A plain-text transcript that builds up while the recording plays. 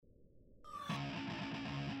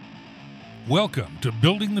Welcome to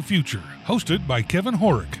Building the Future, hosted by Kevin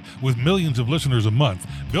Horick. With millions of listeners a month,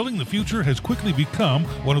 Building the Future has quickly become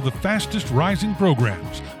one of the fastest rising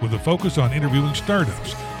programs, with a focus on interviewing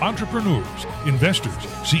startups, entrepreneurs, investors,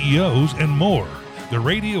 CEOs, and more. The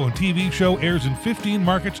radio and TV show airs in 15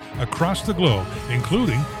 markets across the globe,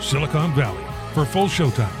 including Silicon Valley. For full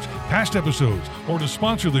showtimes, past episodes, or to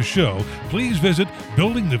sponsor the show, please visit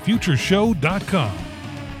buildingthefutureshow.com.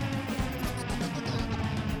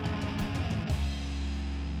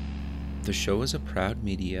 The show is a proud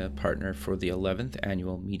media partner for the 11th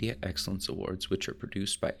Annual Media Excellence Awards, which are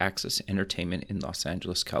produced by Access Entertainment in Los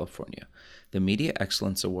Angeles, California. The Media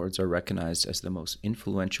Excellence Awards are recognized as the most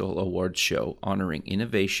influential awards show honoring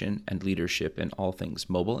innovation and leadership in all things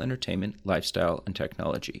mobile entertainment, lifestyle, and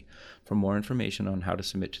technology. For more information on how to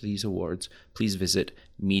submit to these awards, please visit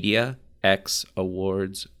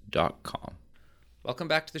MediaXAwards.com. Welcome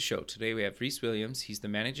back to the show. Today we have Rhys Williams. He's the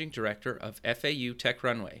Managing Director of FAU Tech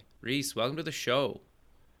Runway. Rhys, welcome to the show.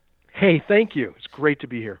 Hey, thank you. It's great to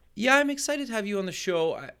be here. Yeah, I'm excited to have you on the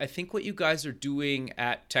show. I think what you guys are doing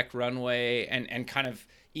at Tech Runway and kind of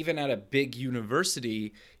even at a big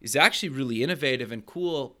university is actually really innovative and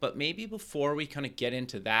cool. But maybe before we kind of get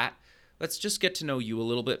into that, let's just get to know you a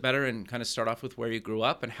little bit better and kind of start off with where you grew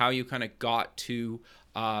up and how you kind of got to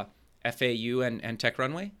FAU and Tech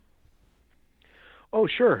Runway. Oh,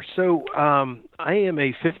 sure. So I am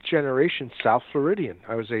a fifth-generation South Floridian.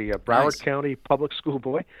 I was a Broward County public school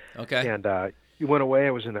boy. Okay. And you went away.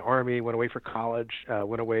 I was in the Army, went away for college,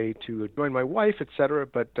 went away to join my wife, et cetera.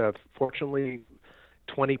 But fortunately,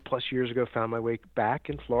 20-plus years ago, found my way back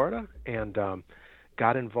in Florida and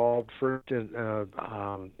got involved first in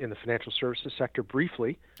the financial services sector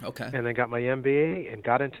briefly. Okay. And then got my MBA and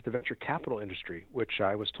got into the venture capital industry, which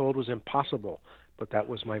I was told was impossible. But that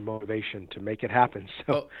was my motivation to make it happen.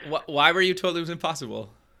 So, why were you told it was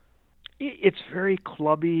impossible? It's very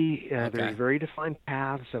clubby. Okay. There's very defined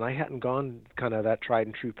paths, and I hadn't gone kind of that tried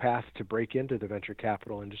and true path to break into the venture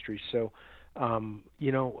capital industry. So,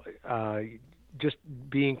 just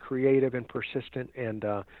being creative and persistent, and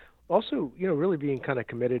also, really being kind of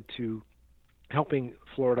committed to helping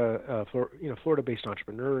Florida-based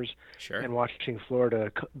entrepreneurs, sure, and watching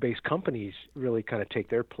Florida-based companies really kind of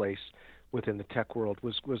take their place within the tech world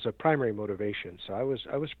was a primary motivation. So I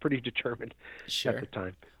was pretty determined sure. at the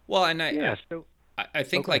time. Well, and I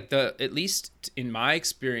think at least in my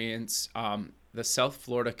experience, the South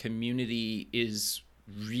Florida community is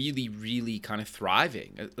really, really kind of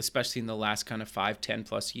thriving, especially in the last kind of 5, 10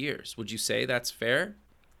 plus years. Would you say that's fair?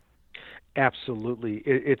 Absolutely.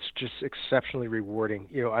 It's just exceptionally rewarding.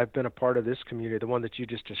 I've been a part of this community, the one that you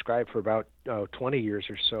just described, for about 20 years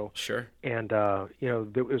or so. Sure. And,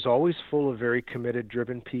 it was always full of very committed,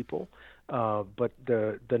 driven people. But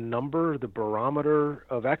the number, the barometer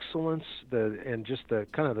of excellence, and just the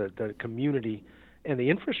kind of the community and the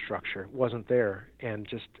infrastructure wasn't there. And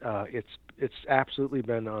just it's absolutely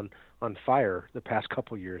been on fire the past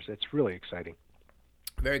couple of years. It's really exciting.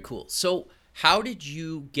 Very cool. So how did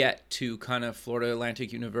you get to kind of Florida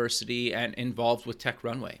Atlantic University and involved with Tech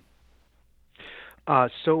Runway?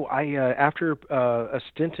 So I, after a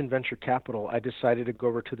stint in venture capital, I decided to go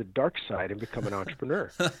over to the dark side and become an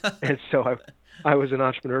entrepreneur. And so I was an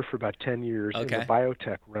entrepreneur for about 10 years in the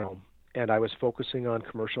biotech realm. And I was focusing on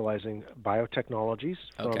commercializing biotechnologies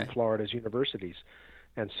from Florida's universities.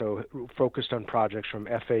 And so focused on projects from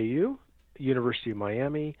FAU, University of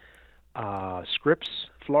Miami, Scripps,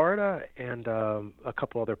 Florida, and a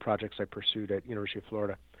couple other projects I pursued at University of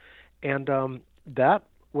Florida. And that,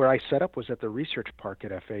 where I set up, was at the research park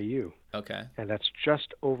at FAU. Okay. And that's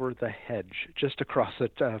just over the hedge, just across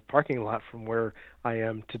the parking lot from where I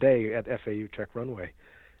am today at FAU Tech Runway.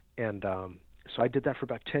 And so I did that for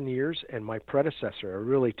about 10 years, and my predecessor, a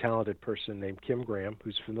really talented person named Kim Graham,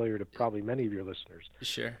 who's familiar to probably many of your listeners.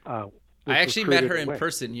 Sure. I actually met her in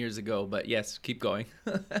person years ago, but yes, keep going.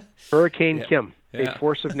 Hurricane Kim, a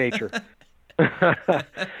force of nature.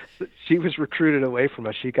 She was recruited away from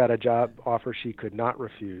us. She got a job offer she could not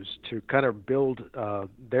refuse to kind of build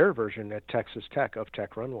their version at Texas Tech of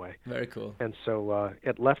Tech Runway. Very cool. And so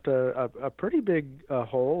it left a pretty big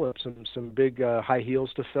hole, some big high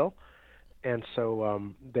heels to fill. And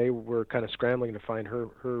so they were kind of scrambling to find her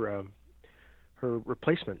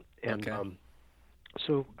replacement. And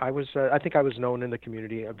so I think I was known in the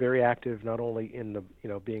community, very active, not only in the,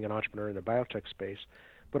 being an entrepreneur in the biotech space,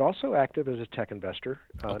 but also active as a tech investor,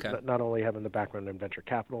 not only having the background in venture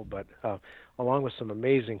capital, but along with some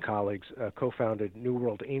amazing colleagues, co-founded New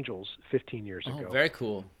World Angels 15 years ago. Oh, very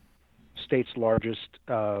cool. State's largest,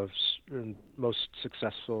 most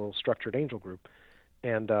successful structured angel group.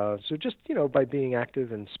 And so just, by being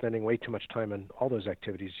active and spending way too much time on all those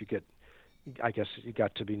activities, I guess you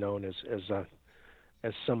got to be known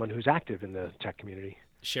as someone who's active in the tech community.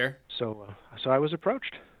 Sure. So I was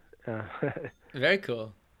approached. Very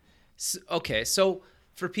cool. Okay, so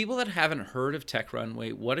for people that haven't heard of Tech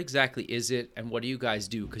Runway, what exactly is it, and what do you guys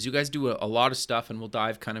do? Because you guys do a lot of stuff, and we'll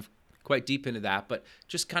dive kind of quite deep into that, but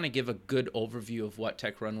just kind of give a good overview of what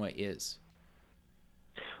Tech Runway is.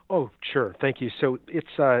 Oh, sure. Thank you. So it's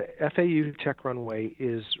FAU Tech Runway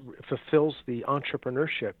fulfills the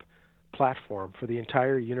entrepreneurship platform for the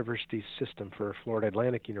entire university system for Florida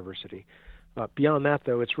Atlantic University. Beyond that,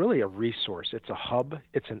 though, it's really a resource. It's a hub.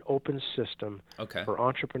 It's an open system for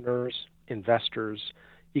entrepreneurs, investors,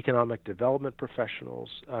 economic development professionals,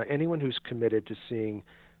 anyone who's committed to seeing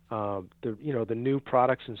the new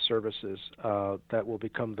products and services that will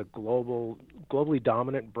become the globally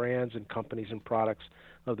dominant brands and companies and products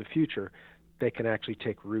of the future. They can actually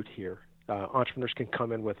take root here. Entrepreneurs can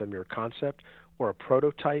come in with a mere concept or a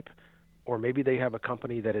prototype, or maybe they have a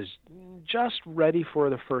company that is just ready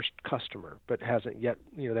for the first customer, but hasn't yet,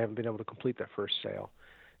 they haven't been able to complete that first sale.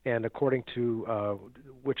 And according to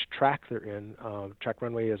which track they're in, Tech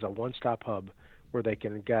Runway is a one-stop hub where they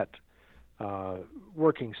can get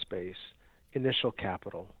working space, initial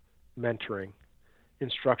capital, mentoring,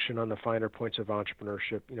 instruction on the finer points of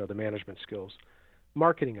entrepreneurship, the management skills,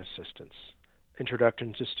 marketing assistance,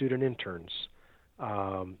 introduction to student interns,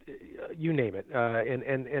 you name it,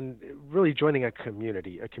 and really joining a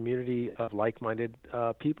community of like-minded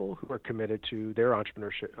people who are committed to their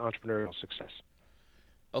entrepreneurial success.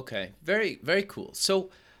 Okay, very, very cool. So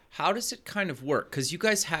how does it kind of work? Because you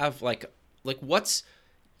guys have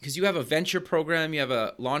because you have a venture program, you have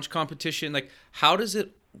a launch competition, how does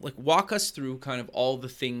it, walk us through kind of all the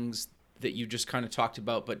things that you just kind of talked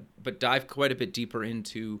about, but dive quite a bit deeper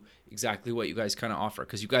into exactly what you guys kind of offer,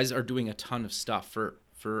 because you guys are doing a ton of stuff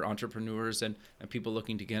for entrepreneurs and people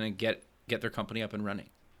looking to get their company up and running.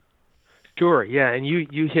 Sure, yeah, and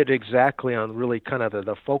you hit exactly on really kind of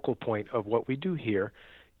the focal point of what we do here.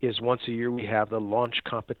 Is once a year we have the launch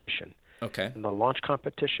competition. Okay. And the launch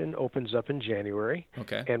competition opens up in January.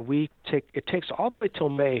 Okay. And it takes all the way till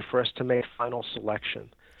May for us to make final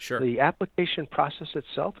selection. Sure. The application process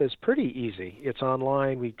itself is pretty easy. It's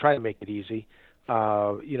online. We try to make it easy.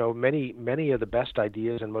 Many of the best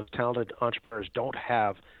ideas and most talented entrepreneurs don't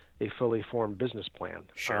have a fully formed business plan.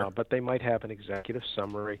 Sure. But they might have an executive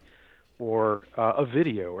summary or a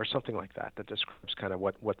video or something like that describes kind of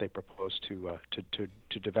what they propose to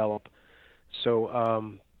develop.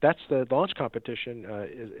 So that's the launch competition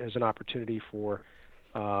is an opportunity for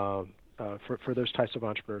those types of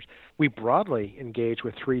entrepreneurs. We broadly engage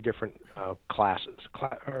with three different classes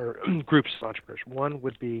or groups of entrepreneurs. One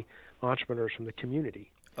would be entrepreneurs from the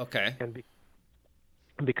community. Okay. And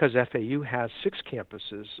because FAU has 6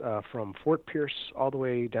 campuses from Fort Pierce all the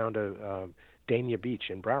way down to Dania Beach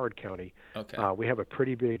in Broward County, we have a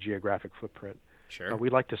pretty big geographic footprint. Sure. We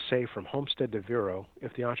like to say from Homestead to Vero,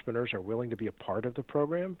 if the entrepreneurs are willing to be a part of the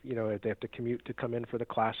program, if they have to commute to come in for the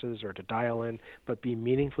classes or to dial in, but be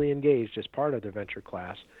meaningfully engaged as part of the venture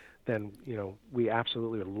class, then, we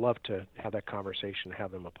absolutely would love to have that conversation and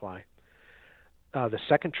have them apply. The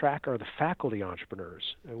second track are the faculty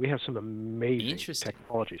entrepreneurs. We have some amazing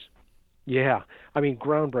technologies. Yeah,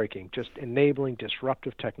 groundbreaking, just enabling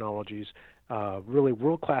disruptive technologies, really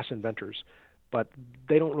world-class inventors, but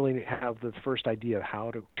they don't really have the first idea of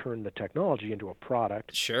how to turn the technology into a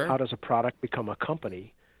product. Sure. How does a product become a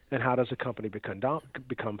company, and how does a company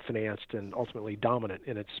become financed and ultimately dominant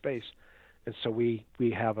in its space? And so we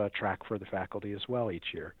have a track for the faculty as well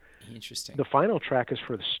each year. Interesting. The final track is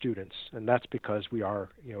for the students, and that's because we are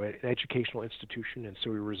an educational institution, and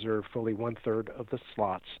so we reserve fully 1/3 of the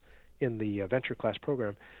slots in the venture class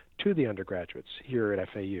program to the undergraduates here at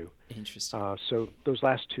FAU. Interesting. So those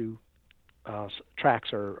last two tracks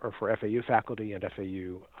are for FAU faculty and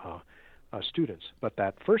FAU students. But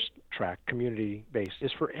that first track, community-based,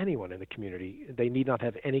 is for anyone in the community. They need not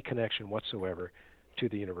have any connection whatsoever to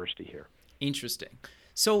the university here. Interesting.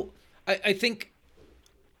 So I think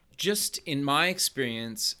just in my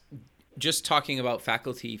experience, just talking about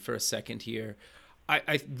faculty for a second here,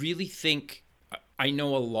 I really think I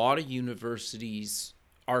know a lot of universities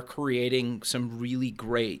are creating some really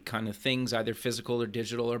great kind of things, either physical or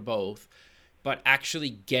digital or both, but actually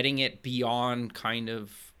getting it beyond kind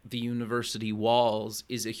of the university walls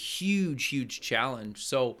is a huge, huge challenge.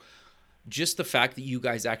 So just the fact that you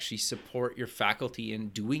guys actually support your faculty in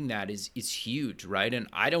doing that is huge, right? And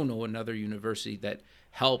I don't know another university that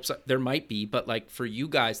helps. There might be, but for you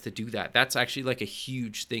guys to do that, that's actually a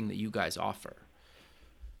huge thing that you guys offer.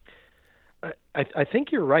 I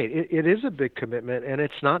think you're right. It is a big commitment, and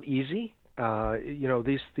it's not easy.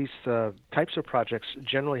 These types of projects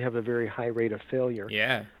generally have a very high rate of failure.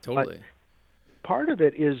 Yeah, totally. Part of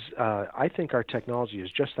it is I think our technology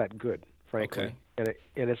is just that good, frankly. Okay.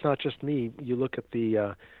 And it's not just me. You look at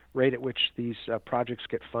the rate at which these projects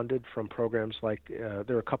get funded from programs like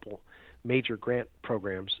there are a couple major grant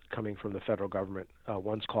programs coming from the federal government.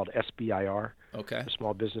 One's called SBIR, Okay. the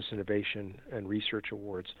Small Business Innovation and Research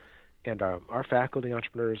Awards. And our faculty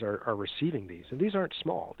entrepreneurs are receiving these. And these aren't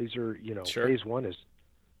small. These are, Sure. phase one is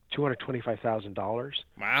 $225,000.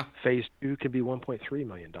 Wow. Phase two could be $1.3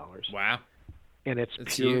 million. Wow. And it's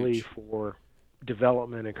That's purely huge. for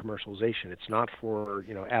development and commercialization. It's not for,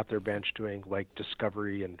 at their bench doing like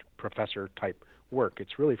discovery and professor type work.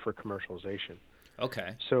 It's really for commercialization.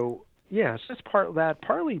 Okay. So, yes, it's part of that,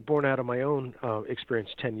 partly born out of my own experience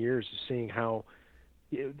 10 years of seeing how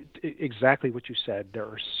exactly what you said. There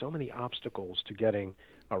are so many obstacles to getting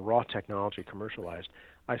a raw technology commercialized.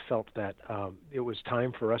 I felt that it was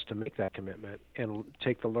time for us to make that commitment and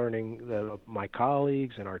take the learning of my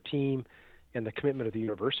colleagues and our team and the commitment of the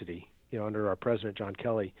university, under our president, John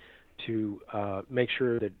Kelly, to make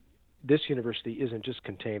sure that this university isn't just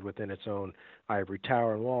contained within its own ivory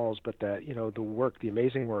tower and walls, but that, the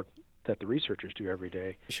amazing work that the researchers do every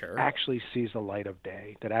day Sure. actually sees the light of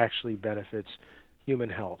day, that actually benefits human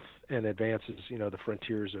health and advances, the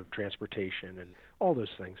frontiers of transportation and all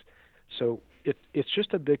those things. So it's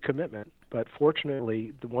just a big commitment. But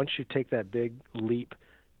fortunately, once you take that big leap,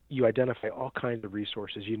 you identify all kinds of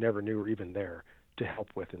resources you never knew were even there to help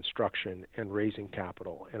with instruction and raising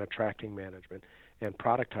capital and attracting management and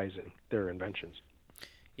productizing their inventions.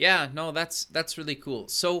 Yeah, no, that's really cool.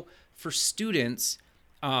 So for students,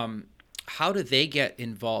 how do they get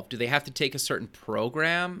involved? Do they have to take a certain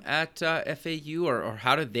program at FAU, or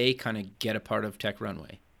how do they kind of get a part of Tech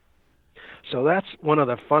Runway? So that's one of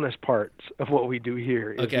the funnest parts of what we do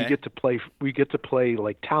here. Is Okay. we get to play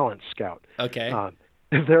like talent scout. Okay.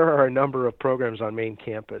 There are a number of programs on main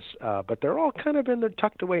campus, but they're all kind of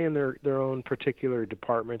tucked away in their own particular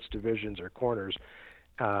departments, divisions, or corners.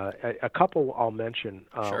 A couple I'll mention.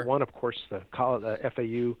 Sure. One, of course, the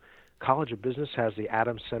FAU College of Business has the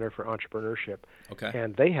Adams Center for Entrepreneurship, Okay.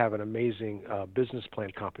 and they have an amazing business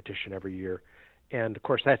plan competition every year. And of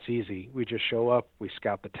course, that's easy. We just show up, we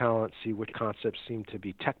scout the talent, see which concepts seem to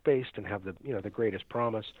be tech-based and have the greatest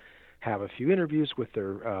promise. Have a few interviews with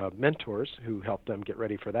their mentors who help them get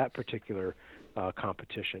ready for that particular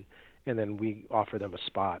competition, and then we offer them a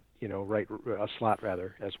slot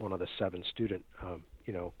as one of the 7 student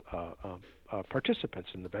participants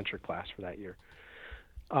in the venture class for that year.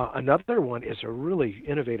 Another one is a really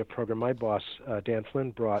innovative program. My boss, Dan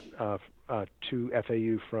Flynn, brought to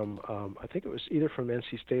FAU from I think it was either from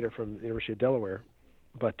NC State or from the University of Delaware,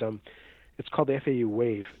 but it's called the FAU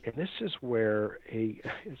Wave, and this is where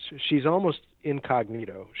she's almost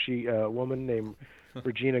incognito. A woman named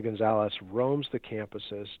Regina Gonzalez roams the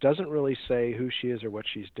campuses, doesn't really say who she is or what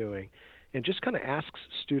she's doing, and just kind of asks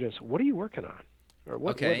students, "What are you working on?" Or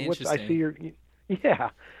what I see your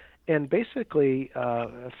and basically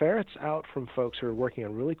ferrets out from folks who are working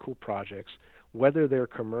on really cool projects, whether they're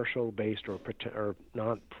commercial based or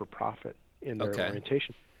not for profit in their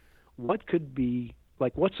orientation. What could be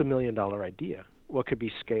like, what's $1 million idea? What could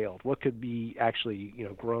be scaled? What could be actually,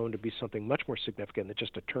 grown to be something much more significant than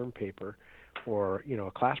just a term paper or,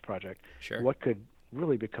 a class project? Sure. What could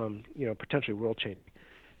really become, potentially world changing?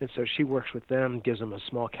 And so she works with them, gives them a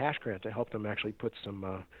small cash grant to help them actually put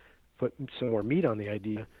some more meat on the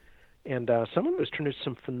idea. And some of those turned into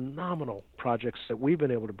some phenomenal projects that we've been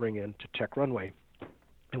able to bring into Tech Runway.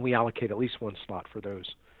 And we allocate at least one slot for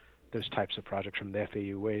those types of projects from the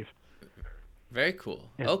FAU Wave. Very cool.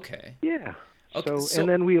 And, okay. Yeah. Okay, So, and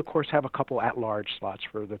then we, of course, have a couple at-large slots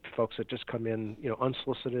for the folks that just come in,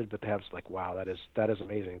 unsolicited, but they have like, wow, that is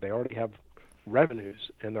amazing. They already have revenues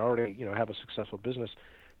and they already, have a successful business.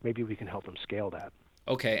 Maybe we can help them scale that.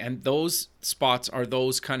 Okay, and those spots, are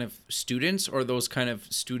those kind of students, or those kind of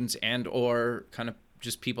students and or kind of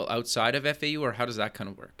just people outside of FAU, or how does that kind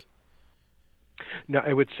of work? No,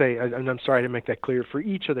 I would say, and I'm sorry to make that clear, for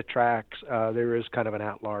each of the tracks, there is kind of an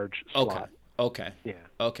at-large slot. Okay. Yeah.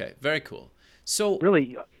 Okay, very cool. So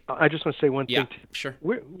really, I just want to say one thing. Sure.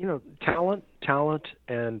 We're, talent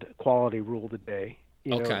and quality rule the day.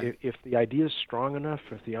 If the idea is strong enough,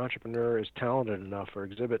 if the entrepreneur is talented enough or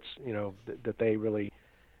exhibits, that they really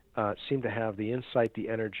seem to have the insight, the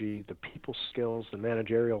energy, the people skills, the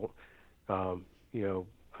managerial,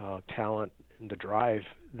 talent, and the drive,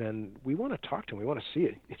 then we want to talk to them. We want to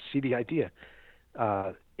see the idea.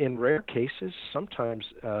 In rare cases, sometimes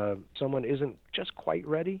someone isn't just quite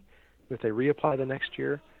ready, If they reapply the next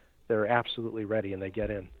year, they're absolutely ready and they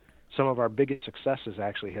get in. Some of our biggest successes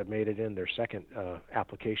actually have made it in their second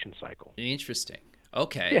application cycle. Interesting.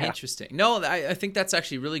 Okay, Yeah. interesting. No, I think that's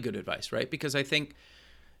actually really good advice, right? Because I think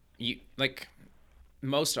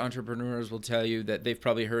most entrepreneurs will tell you that they've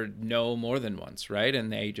probably heard no more than once, right?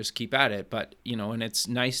 And they just keep at it. But, and it's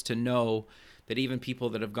nice to know that even people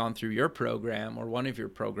that have gone through your program or one of your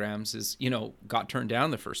programs is, got turned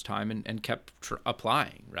down the first time and kept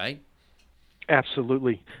applying, right?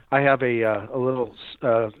 Absolutely. I have a little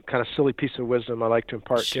kind of silly piece of wisdom I like to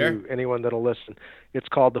impart to anyone that'll listen. It's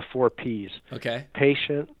called the 4 Ps. Okay.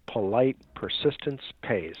 Patient, polite, persistence,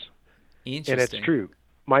 pays. Interesting. And it's true.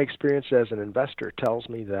 My experience as an investor tells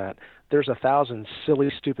me that there's 1,000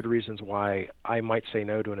 silly, stupid reasons why I might say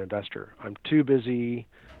no to an investor. I'm too busy.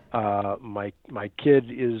 My kid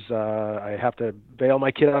is, I have to bail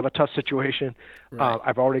my kid out of a tough situation. Right.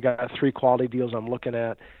 I've already got 3 quality deals I'm looking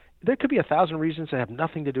at. There could be 1,000 reasons that have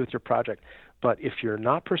nothing to do with your project. But if you're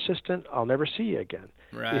not persistent, I'll never see you again.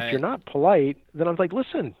 Right. If you're not polite, then I'm like,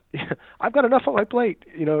 listen, I've got enough on my plate,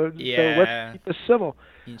 so let's keep this civil.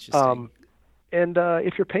 Interesting. And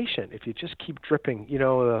if you're patient, if you just keep dripping,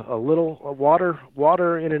 a little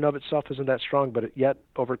water in and of itself isn't that strong, but yet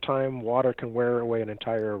over time, water can wear away an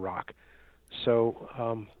entire rock.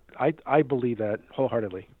 So I believe that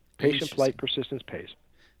wholeheartedly. Patient, polite, persistence pays.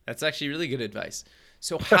 That's actually really good advice.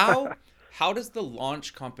 So how does the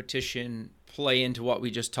launch competition play into what we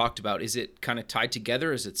just talked about? Is it kind of tied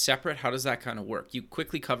together? Is it separate? How does that kind of work? You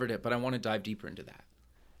quickly covered it, but I want to dive deeper into that.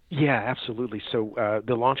 Yeah, absolutely. So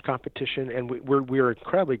the launch competition, and we're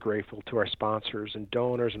incredibly grateful to our sponsors and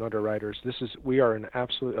donors and underwriters. We are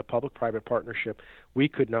a public-private partnership. We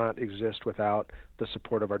could not exist without the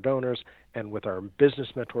support of our donors and with our business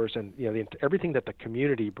mentors, and everything that the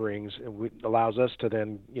community brings and allows us to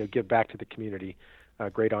then give back to the community.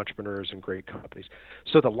 Great entrepreneurs and great companies.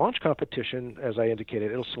 So the launch competition, as I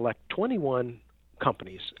indicated, it'll select 21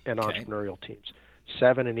 companies and entrepreneurial teams,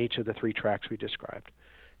 7 in each of the 3 tracks we described.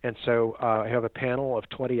 And so I have a panel of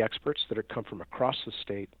 20 experts that come from across the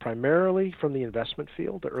state, primarily from the investment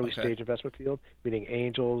field, the early stage investment field, meaning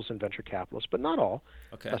angels and venture capitalists, but not all.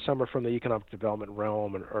 Okay. Some are from the economic development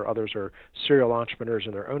realm, or others are serial entrepreneurs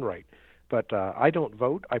in their own right. But I don't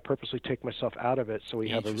vote. I purposely take myself out of it, so we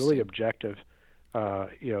have a really objective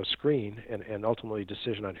screen and ultimately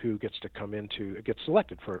decision on who gets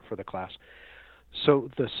selected for the class. So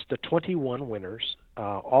the 21 winners,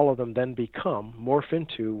 all of them then morph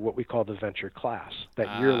into what we call the venture class,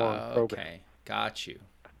 that year-long program. Okay, got you.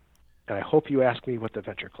 And I hope you ask me what the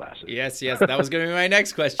venture class is. Yes, that was going to be my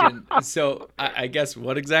next question. So I guess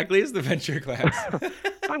what exactly is the venture class?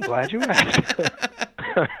 I'm glad you asked.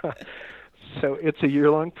 So it's a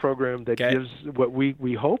year-long program that gives what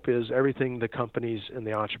we hope is everything the companies and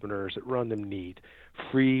the entrepreneurs that run them need: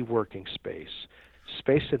 free working space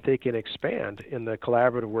that they can expand in the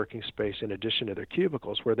collaborative working space in addition to their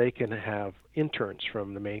cubicles, where they can have interns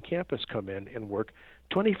from the main campus come in and work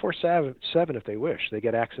 24/7 if they wish. They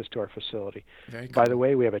get access to our facility. Very cool. By the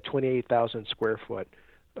way, we have a 28,000 square foot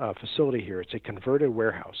facility here. It's a converted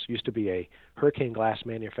warehouse. Used to be a hurricane glass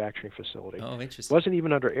manufacturing facility. Oh, interesting. Wasn't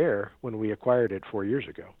even under air when we acquired it 4 years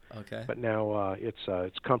ago. Okay. But now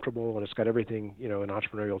it's comfortable and it's got everything an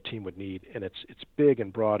entrepreneurial team would need, and it's big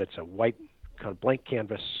and broad. It's a white kind of blank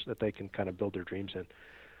canvas that they can kind of build their dreams in.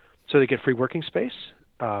 So they get free working space.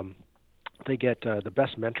 They get the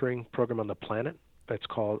best mentoring program on the planet. It's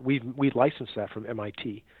called. We licensed that from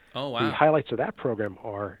MIT. Oh, wow. The highlights of that program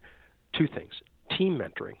are 2 things: team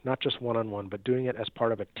mentoring, not just one-on-one, but doing it as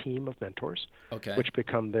part of a team of mentors, which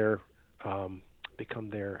become their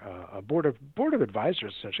board of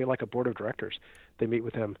advisors, essentially, like a board of directors. They meet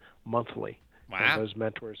with them monthly. Wow. And those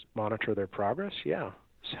mentors monitor their progress. Yeah.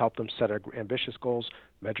 Help them set ambitious goals,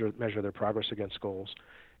 measure their progress against goals.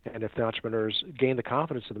 And if the entrepreneurs gain the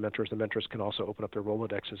confidence of the mentors can also open up their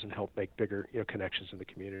Rolodexes and help make bigger connections in the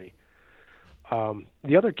community.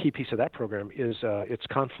 The other key piece of that program is it's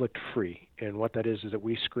conflict-free. And what that is that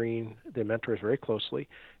we screen the mentors very closely,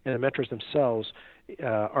 and the mentors themselves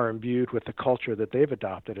are imbued with the culture that they've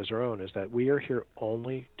adopted as their own, is that we are here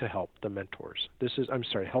only to help the mentors.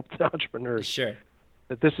 Help the entrepreneurs. Sure.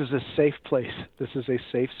 That this is a safe place. This is a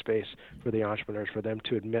safe space for the entrepreneurs, for them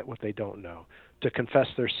to admit what they don't know, to confess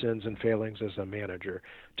their sins and failings as a manager,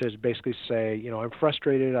 to basically say, I'm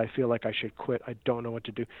frustrated, I feel like I should quit, I don't know what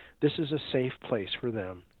to do. This is a safe place for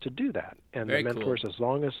them to do that. And Very the mentors, cool. as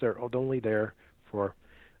long as they're only there for,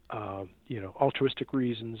 altruistic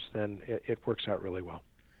reasons, then it works out really well.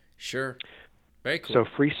 Sure. Very cool. So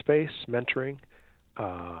free space, mentoring,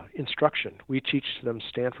 instruction. We teach them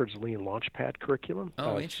Stanford's Lean Launchpad curriculum.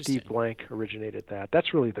 Oh, interesting. Steve Blank originated that.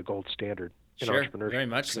 That's really the gold standard in entrepreneurship. Very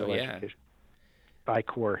much so, yeah. Education.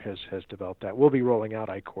 I-Corps has developed that. We'll be rolling out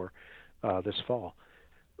I-Corps this fall.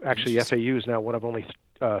 Actually, FAU is now one of only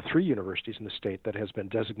 3 universities in the state that has been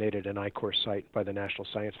designated an I-Corps site by the National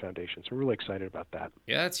Science Foundation. So we're really excited about that.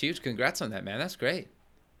 Yeah, that's huge. Congrats on that, man. That's great.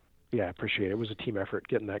 Yeah, I appreciate it. It was a team effort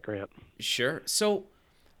getting that grant. Sure. So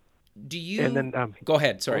do you... And then, go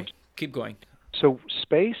ahead. Sorry. Keep going. So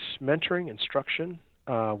space, mentoring, instruction,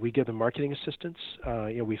 we give them marketing assistance.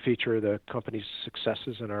 We feature the company's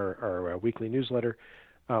successes in our weekly newsletter.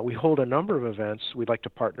 We hold a number of events. We'd like to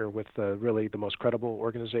partner with really the most credible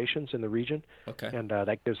organizations in the region, and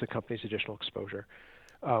that gives the companies additional exposure.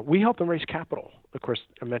 We help them raise capital. Of course,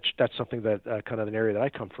 I mentioned that's something that kind of an area that I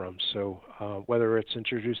come from. So whether it's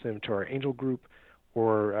introducing them to our angel group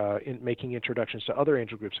or in making introductions to other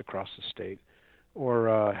angel groups across the state,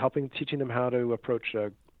 or teaching them how to approach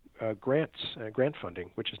grant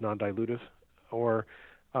funding, which is non-dilutive, or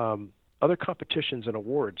other competitions and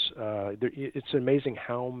awards. It's amazing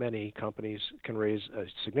how many companies can raise a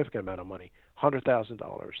significant amount of money, $100,000,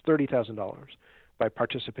 $30,000, by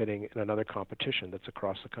participating in another competition that's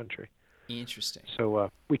across the country. Interesting.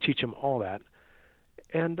 So we teach them all that.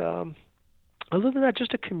 And other than that,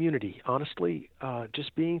 just a community. Honestly,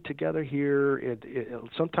 just being together here.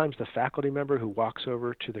 Sometimes the faculty member who walks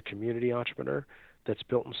over to the community entrepreneur that's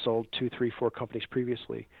built and sold 2, 3, 4 companies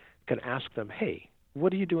previously can ask them, hey,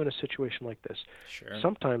 what do you do in a situation like this? Sure.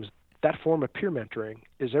 Sometimes that form of peer mentoring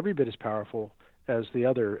is every bit as powerful as the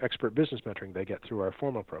other expert business mentoring they get through our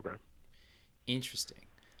formal program. Interesting.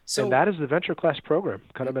 So, and that is the Venture Class program,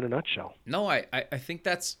 kind of in a nutshell. No, I think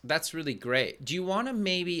that's really great. Do you want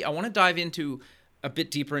to I want to dive into a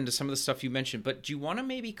bit deeper into some of the stuff you mentioned, but do you want to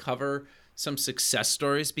maybe cover some success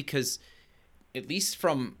stories? Because at least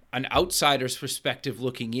from an outsider's perspective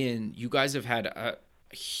looking in, you guys have had a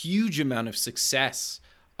huge amount of success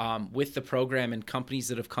with the program and companies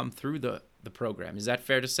that have come through the program. Is that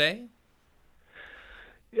fair to say?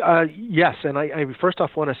 Yes, and I first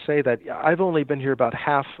off want to say that I've only been here about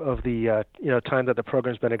half of the time that the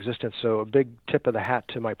program's been in existence. So a big tip of the hat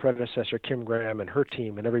to my predecessor, Kim Graham, and her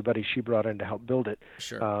team, and everybody she brought in to help build it.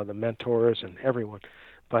 Sure. The mentors and everyone.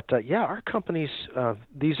 But our companies,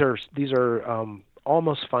 these are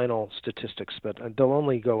almost final statistics, but they'll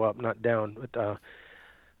only go up, not down. But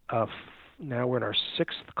now we're in our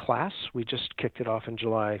 6th class. We just kicked it off in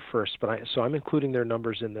July 1st, so I'm including their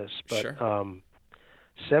numbers in this. But sure.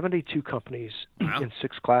 72 companies in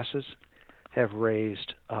 6 classes have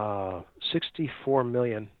raised $64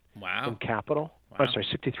 million in capital. Wow. I'm sorry,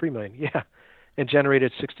 $63 million. Yeah, and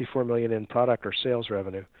generated $64 million in product or sales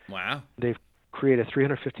revenue. Wow. They've created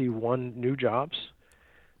 351 new jobs.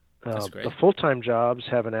 That's great. The full-time jobs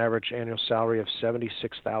have an average annual salary of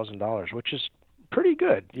 $76,000, which is pretty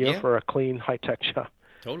good, for a clean, high-tech job.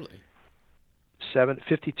 Totally.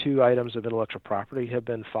 52 items of intellectual property have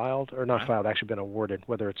been filed, or not filed, actually been awarded,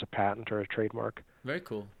 whether it's a patent or a trademark. Very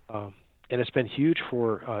cool. And it's been huge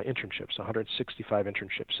for internships. 165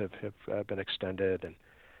 internships have been extended,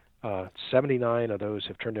 and 79 of those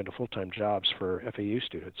have turned into full-time jobs for FAU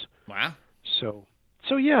students. Wow. So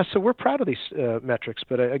we're proud of these metrics,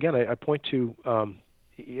 but again, I point to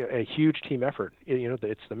a huge team effort.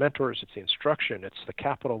 It's the mentors, it's the instruction, it's the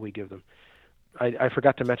capital we give them. I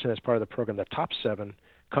forgot to mention as part of the program, the top 7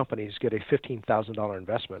 companies get a $15,000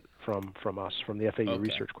 investment from us, from the FAU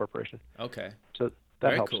Research Corporation. Okay. So that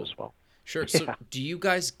Very helps cool. as well. Sure. So do you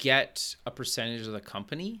guys get a percentage of the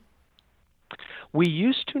company? We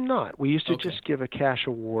used to not. We used to just give a cash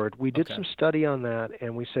award. We did some study on that,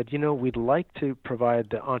 and we said, we'd like to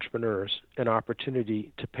provide the entrepreneurs an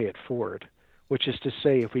opportunity to pay it forward, which is to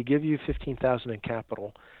say, if we give you $15,000 in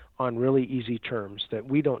capital on really easy terms that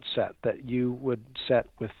we don't set, that you would set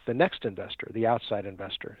with the next investor, the outside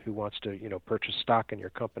investor who wants to, purchase stock in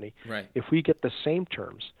your company. Right. If we get the same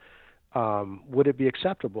terms, would it be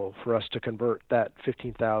acceptable for us to convert that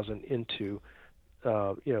 $15,000 into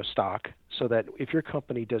stock, so that if your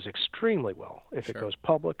company does extremely well, if it goes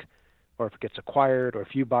public, or if it gets acquired, or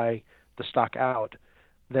if you buy the stock out,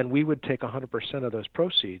 then we would take 100% of those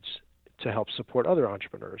proceeds to help support other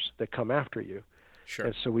entrepreneurs that come after you. Sure.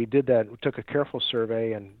 And so we did that. We took a careful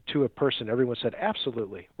survey, and to a person, everyone said,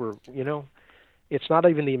 absolutely. It's not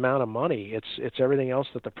even the amount of money. It's everything else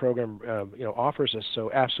that the program offers us.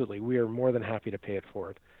 So absolutely, we are more than happy to pay it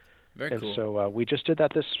forward. Very cool. And so we just did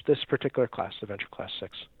that this particular class, the Venture Class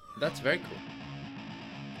 6. That's very cool.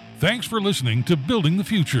 Thanks for listening to Building the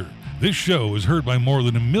Future. This show is heard by more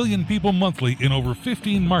than 1 million people monthly in over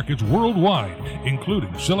 15 markets worldwide,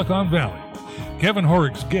 including Silicon Valley. Kevin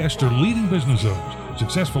Horick's guests are leading business owners,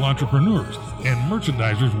 successful entrepreneurs, and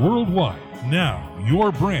merchandisers worldwide. Now,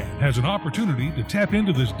 your brand has an opportunity to tap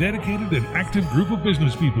into this dedicated and active group of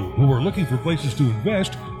business people who are looking for places to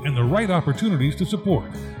invest and the right opportunities to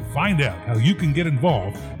support. Find out how you can get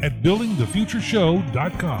involved at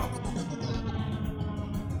buildingthefutureshow.com.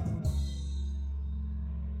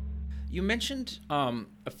 You mentioned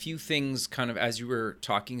a few things kind of as you were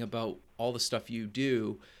talking about all the stuff you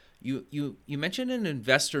do. You mentioned an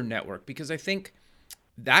investor network, because I think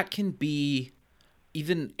that can be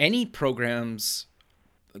even any program's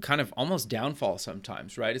kind of almost downfall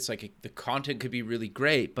sometimes, right? It's like the content could be really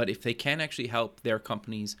great, but if they can't actually help their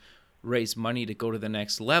companies raise money to go to the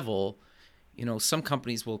next level, some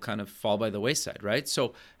companies will kind of fall by the wayside, right?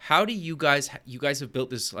 So how do you guys have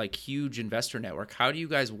built this like huge investor network. How do you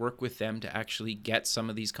guys work with them to actually get some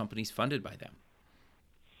of these companies funded by them?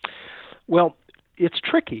 Well, it's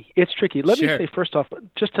tricky. Let Sure. me say first off,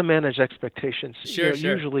 just to manage expectations. Sure.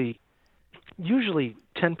 Usually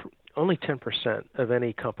only 10% of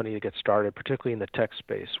any company that gets started, particularly in the tech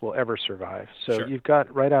space, will ever survive. So Sure. you've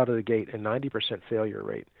got right out of the gate a 90% failure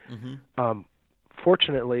rate. Mm-hmm.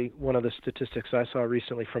 Fortunately, one of the statistics I saw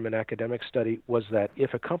recently from an academic study was that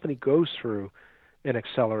if a company goes through an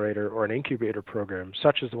accelerator or an incubator program,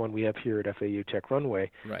 such as the one we have here at FAU Tech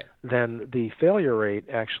Runway, Right. then the failure rate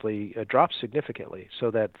actually drops significantly,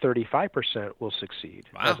 so that 35% will succeed.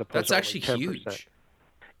 Wow, as opposed that's to actually only 10%. huge.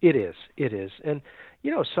 It is. And,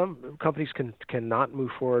 some companies cannot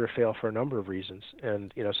move forward or fail for a number of reasons.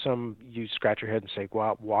 And, some you scratch your head and say,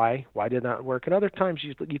 well, why did that work? And other times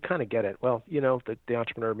you kind of get it. Well, the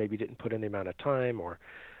entrepreneur maybe didn't put in the amount of time, or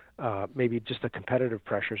maybe just the competitive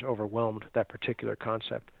pressures overwhelmed that particular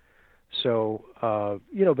concept. So,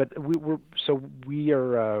 but we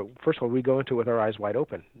are, first of all, we go into it with our eyes wide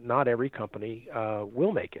open. Not every company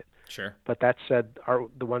will make it. Sure. But that said,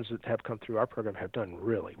 the ones that have come through our program have done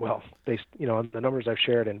really well. On the numbers I've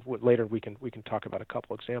shared, and later we can talk about a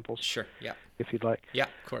couple examples. Sure. Yeah. If you'd like. Yeah,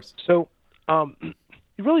 of course. So,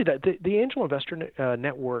 really, the Angel Investor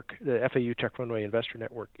Network, the FAU Tech Runway Investor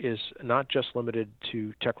Network, is not just limited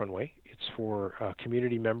to Tech Runway. It's for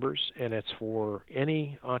community members, and it's for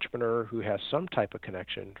any entrepreneur who has some type of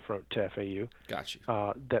connection to FAU. Got you.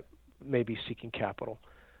 That may be seeking capital.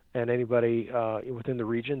 And anybody within the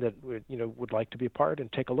region that would like to be a part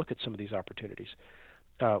and take a look at some of these opportunities.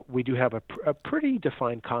 We do have a pretty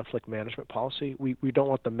defined conflict management policy. We don't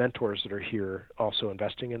want the mentors that are here also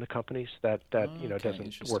investing in the companies. That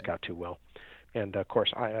doesn't work out too well. And of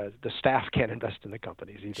course, the staff can't invest in the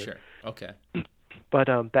companies either. Sure. Okay. But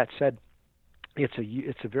that said, it's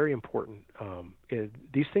a very important.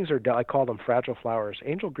 These things are I call them fragile flowers.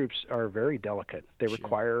 Angel groups are very delicate. They Sure.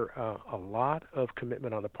 require a lot of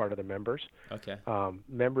commitment on the part of the members. Okay.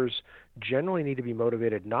 Members generally need to be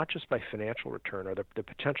motivated not just by financial return or the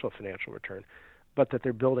potential of financial return, but that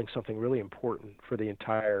they're building something really important for the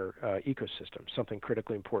entire ecosystem, something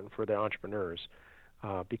critically important for the entrepreneurs.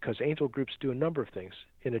 Because angel groups do a number of things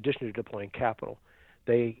in addition to deploying capital.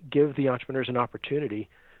 They give the entrepreneurs an opportunity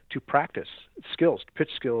to practice skills,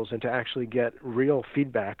 pitch skills, and to actually get real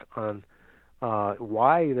feedback on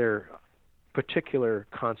why their particular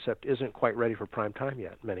concept isn't quite ready for prime time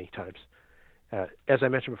yet, many times. As I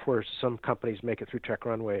mentioned before, some companies make it through Tech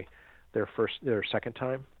Runway their second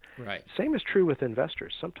time. Right. Same is true with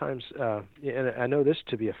investors. Sometimes, and I know this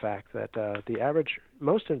to be a fact, that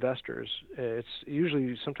most investors, it's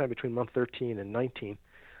usually sometime between month 13 and 19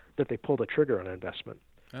 that they pull the trigger on an investment.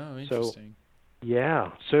 Oh, interesting.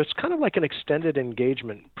 So it's kind of like an extended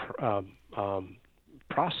engagement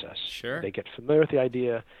process. Sure. They get familiar with the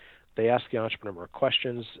idea, they ask the entrepreneur more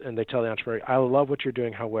questions, and they tell the entrepreneur, I love what you're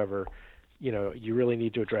doing, however, you really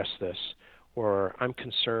need to address this, or I'm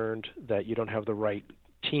concerned that you don't have the right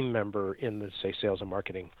team member in the, say, sales and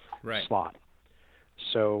marketing slot.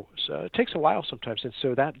 So it takes a while sometimes, and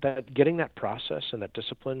so that getting that process and that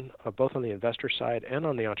discipline, both on the investor side and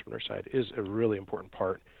on the entrepreneur side, is a really important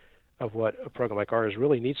part of what a program like ours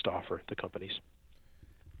really needs to offer the companies.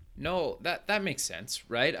 No, that makes sense,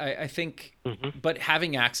 right? I think, but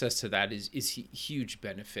having access to that is huge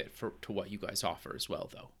benefit to what you guys offer as well,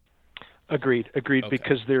 though. Agreed, okay.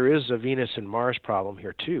 Because there is a Venus and Mars problem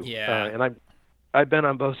here too. Yeah. And I've been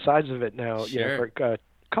on both sides of it now, Sure. For a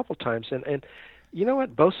couple times, and you know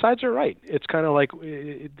what? Both sides are right. It's kind of like,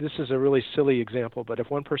 this is a really silly example, but if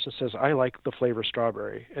one person says, I like the flavor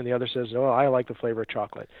strawberry, and the other says, oh, I like the flavor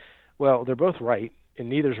chocolate. Well, they're both right, and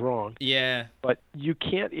neither's wrong. Yeah. But you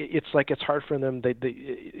can't, it's hard for them.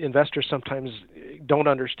 The investors sometimes don't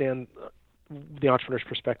understand the entrepreneur's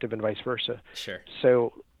perspective and vice versa. Sure.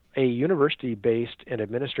 So a university-based and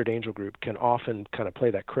administered angel group can often kind of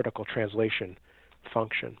play that critical translation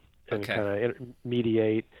function and kind of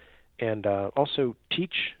mediate and also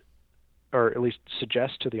teach, or at least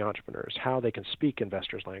suggest to the entrepreneurs how they can speak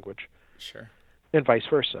investors' language. Sure. And vice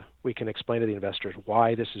versa. We can explain to the investors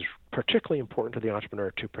why this is particularly important to the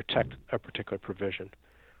entrepreneur to protect a particular provision,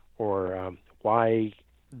 or why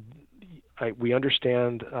we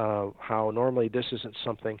understand how normally this isn't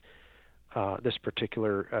something, this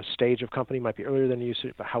particular stage of company might be earlier than you.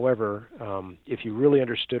 But however, if you really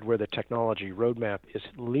understood where the technology roadmap is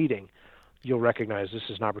leading, you'll recognize this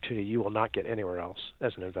is an opportunity you will not get anywhere else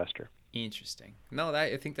as an investor. Interesting. No,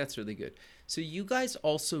 I think that's really good. So you guys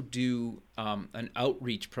also do an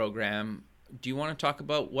outreach program. Do you want to talk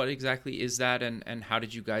about what exactly is that, and how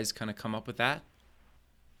did you guys kind of come up with that?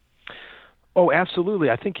 Oh, absolutely.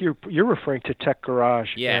 I think you're referring to Tech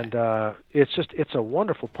Garage, yeah. And it's a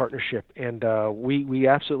wonderful partnership, and we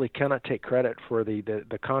absolutely cannot take credit for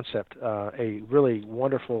the concept. A really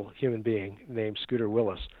wonderful human being named Scooter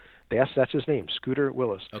Willis. That's his name, Scooter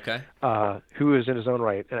Willis. Okay. Who is in his own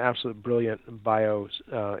right an absolute brilliant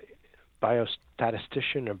biostatistician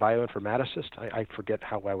or bioinformaticist. I forget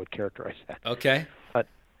how I would characterize that. Okay.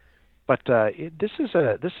 But this is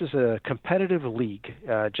a competitive league,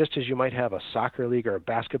 just as you might have a soccer league or a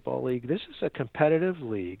basketball league. This is a competitive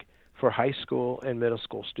league for high school and middle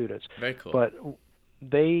school students. Very cool. But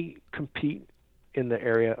they compete in the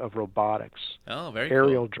area of robotics. Oh, very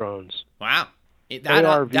aerial cool. drones. Wow. AR,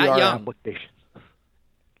 that VR young. applications.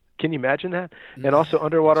 Can you imagine that? And also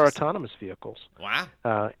underwater autonomous vehicles. Wow.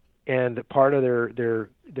 And part of their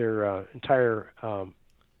entire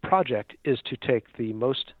project is to take the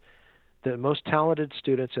most talented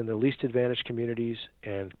students in the least advantaged communities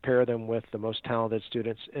and pair them with the most talented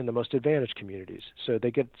students in the most advantaged communities. So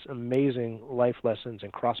they get amazing life lessons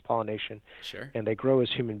and cross-pollination. Sure. And they grow as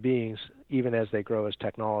human beings, even as they grow as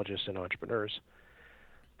technologists and entrepreneurs.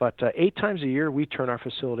 But 8 times a year, we turn our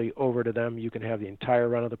facility over to them. You can have the entire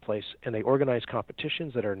run of the place, and they organize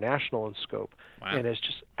competitions that are national in scope. Wow. And it's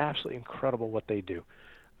just absolutely incredible what they do.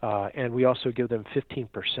 And we also give them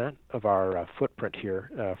 15% of our footprint here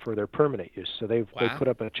for their permanent use. So they put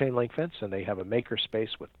up a chain link fence, and they have a maker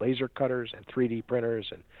space with laser cutters and 3D printers,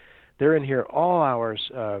 and they're in here all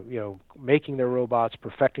hours, making their robots,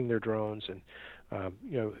 perfecting their drones, and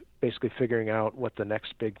basically figuring out what the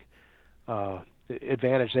next big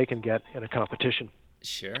advantage they can get in a competition.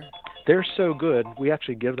 Sure. They're so good, we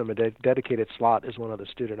actually give them a dedicated slot as one of the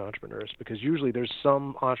student entrepreneurs, because usually there's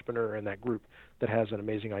some entrepreneur in that group that has an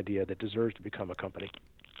amazing idea that deserves to become a company.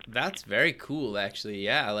 That's very cool, actually.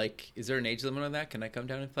 Yeah, like, is there an age limit on that? Can I come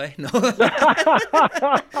down and play? No.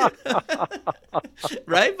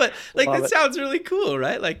 Right? But, like, that sounds really cool,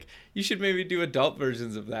 right? Like, you should maybe do adult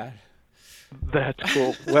versions of that. That's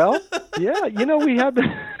cool. Well, yeah, we have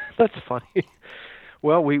that's funny.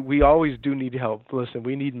 Well, we always do need help. Listen,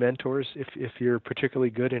 we need mentors. If you're particularly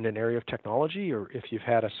good in an area of technology, or if you've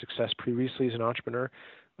had a success previously as an entrepreneur,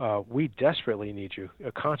 we desperately need you.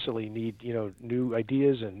 Constantly need new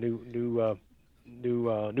ideas and new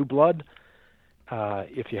blood.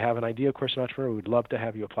 If you have an idea, of course, an entrepreneur, we'd love to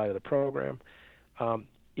have you apply to the program.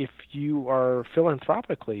 If you are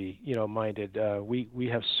philanthropically minded, we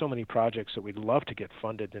have so many projects that we'd love to get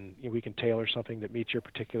funded, and we can tailor something that meets your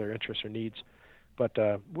particular interests or needs. But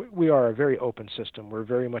we are a very open system. We're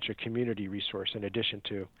very much a community resource in addition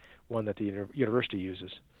to one that the university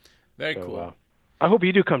uses. Very cool. I hope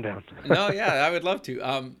you do come down. No, yeah, I would love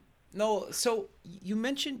to. So you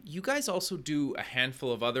mentioned you guys also do a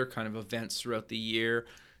handful of other kind of events throughout the year.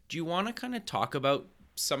 Do you want to kind of talk about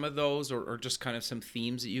some of those, or just kind of some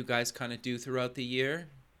themes that you guys kind of do throughout the year?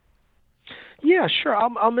 Yeah, sure.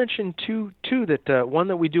 I'll mention two that one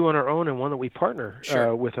that we do on our own and one that we partner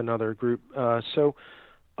with another group. So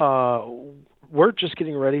we're just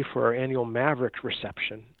getting ready for our annual Maverick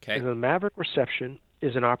reception. Okay. And the Maverick reception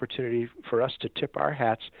is an opportunity for us to tip our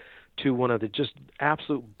hats to one of the just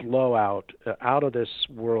absolute blowout, out of this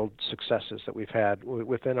world successes that we've had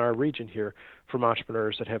within our region here from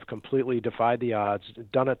entrepreneurs that have completely defied the odds,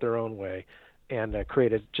 done it their own way, and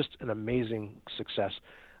created just an amazing success.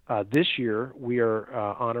 This year, we are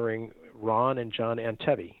honoring Ron and John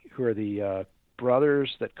Antebi, who are the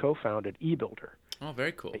brothers that co-founded eBuilder. Oh,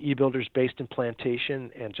 very cool. eBuilder's based in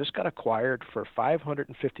Plantation and just got acquired for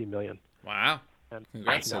 $550 million. Wow. And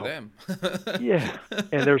congrats to them. Yeah,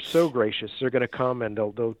 and they're so gracious. They're going to come and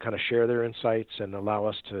they'll kind of share their insights and allow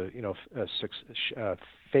us to,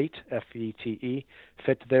 F-E-T-E,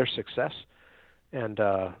 fit their success. And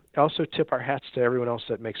also tip our hats to everyone else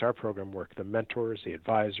that makes our program work, the mentors, the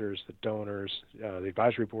advisors, the donors, the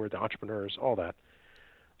advisory board, the entrepreneurs, all that.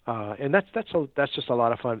 And that's just a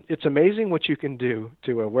lot of fun. It's amazing what you can do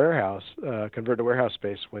to a warehouse, convert a warehouse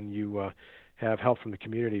space when you have help from the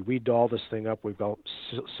community. We doll this thing up. We've got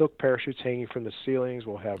silk parachutes hanging from the ceilings.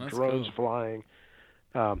 We'll have drones flying.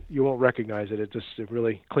 You won't recognize it. It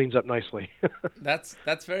really cleans up nicely. That's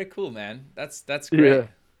very cool, man. That's great.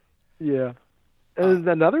 Yeah. And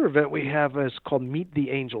another event we have is called Meet the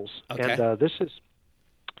Angels, and this is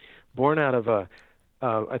born out of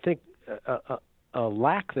I think a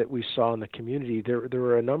lack that we saw in the community. There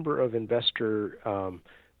were a number of investor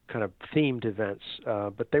kind of themed events,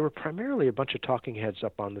 but they were primarily a bunch of talking heads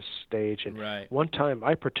up on the stage. And one time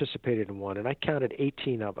I participated in one, and I counted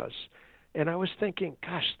 18 of us. And I was thinking,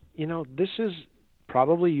 gosh, this is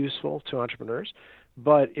probably useful to entrepreneurs,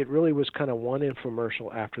 but it really was kind of one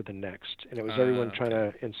infomercial after the next. And it was everyone trying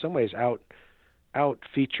to, in some ways, out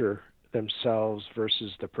feature themselves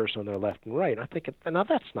versus the person on their left and right. And I think, now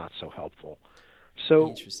that's not so helpful.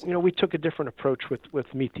 So, we took a different approach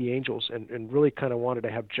with Meet the Angels and really kind of wanted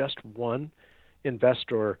to have just one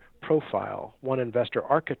investor profile, one investor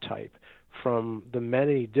archetype from the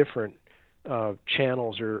many different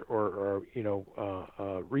channels or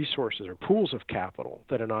resources or pools of capital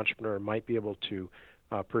that an entrepreneur might be able to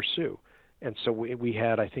pursue. And so we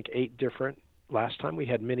had, I think, 8 different. Last time we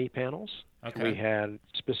had mini panels. We had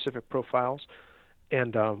specific profiles.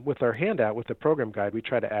 And with our handout, with the program guide, we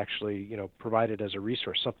try to actually, provide it as a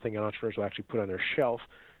resource, something entrepreneurs will actually put on their shelf,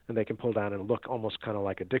 and they can pull down and look almost kind of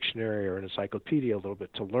like a dictionary or an encyclopedia a little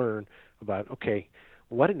bit to learn about,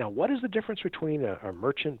 what is the difference between a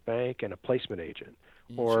merchant bank and a placement agent?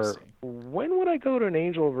 Or when would I go to an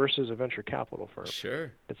angel versus a venture capital firm?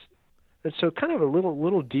 Sure. And so kind of a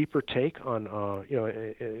little deeper take on,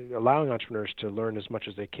 allowing entrepreneurs to learn as much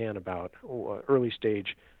as they can about early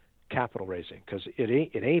stage capital raising, because it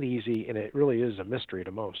ain't easy, and it really is a mystery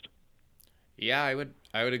to most. Yeah, I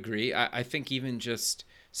would agree. I think even just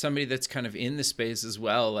somebody that's kind of in the space as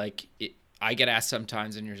well, like I get asked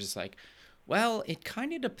sometimes, and you're just like, well, it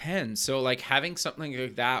kind of depends. So like having something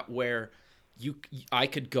like that where I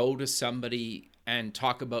could go to somebody and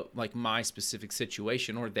talk about like my specific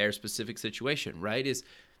situation or their specific situation, right, is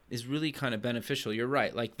really kind of beneficial. You're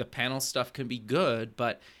right. Like the panel stuff can be good,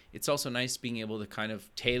 but it's also nice being able to kind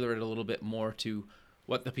of tailor it a little bit more to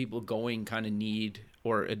what the people going kind of need,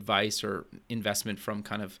 or advice or investment from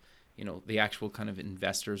kind of, the actual kind of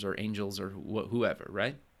investors or angels or whoever,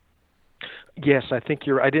 right? Yes, I think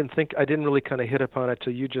I didn't really kind of hit upon it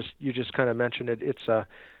till you just kind of mentioned it. It's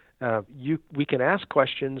we can ask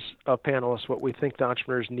questions of panelists what we think the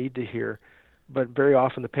entrepreneurs need to hear, but very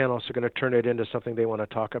often the panelists are going to turn it into something they want to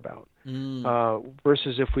talk about.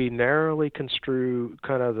 Versus if we narrowly construe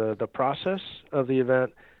kind of the process of the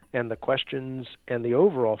event and the questions and the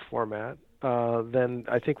overall format, then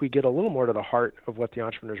I think we get a little more to the heart of what the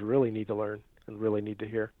entrepreneurs really need to learn and really need to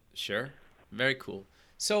hear. Sure. Very cool.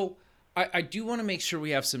 So I do want to make sure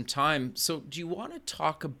we have some time. So do you want to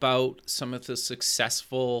talk about some of the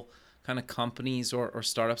successful kind of companies or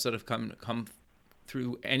startups that have come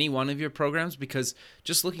through any one of your programs? Because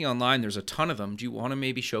just looking online, there's a ton of them. Do you want to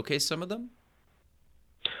maybe showcase some of them?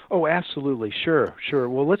 Oh, absolutely. Sure.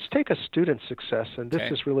 Well, let's take a student success. And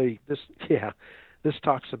this is really, this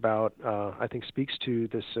talks about, I think speaks to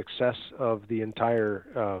the success of the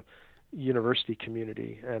entire university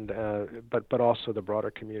community, and but also the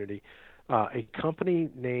broader community. A company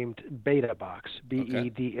named BetaBox,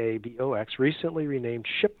 BEDABOX, recently renamed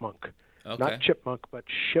Shipmonk. Not Chipmunk, but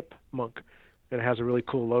Shipmonk, and it has a really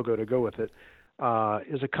cool logo to go with it.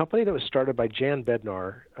 Is a company that was started by Jan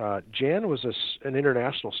Bednar. Jan was an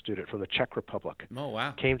international student from the Czech Republic. Oh,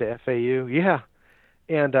 wow. Came to FAU. Yeah.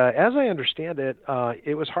 And as I understand it,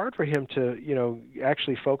 it was hard for him to,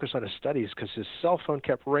 actually focus on his studies because his cell phone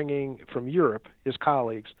kept ringing from Europe, his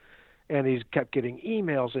colleagues, and he kept getting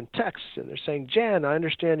emails and texts, and they're saying, Jan, I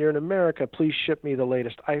understand you're in America. Please ship me the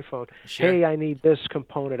latest iPhone. Sure. Hey, I need this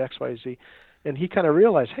component, XYZ. And he kind of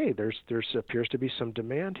realized, hey, there appears to be some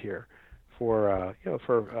demand here for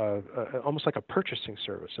almost like a purchasing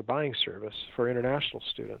service, a buying service for international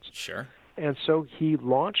students. Sure. And so he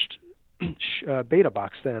launched BetaBox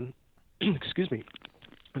then, excuse me,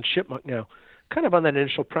 and Shipmonk now, kind of on that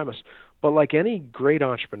initial premise. But like any great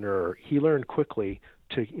entrepreneur, he learned quickly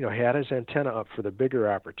to, had his antenna up for the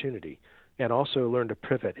bigger opportunity, and also learned to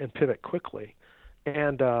pivot quickly.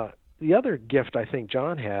 And the other gift I think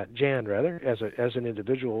Jan as an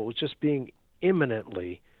individual, was just being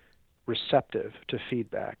eminently receptive to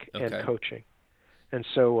feedback and coaching. And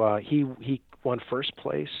so he won first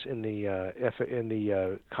place in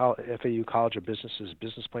the FAU College of Business's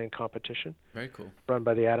business plan competition. Very cool. Run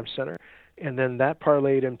by the Adams Center. And then that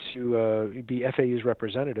parlayed him to be FAU's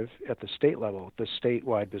representative at the state level, the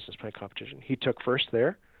statewide business plan competition. He took first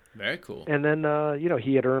there. Very cool. And then,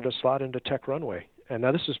 he had earned a slot into Tech Runway. And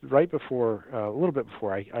now this is right before, a little bit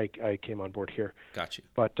before I came on board here. Got you.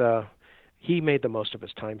 But he made the most of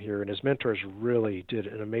his time here, and his mentors really did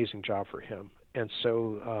an amazing job for him. And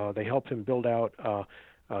so they helped him build out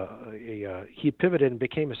he pivoted and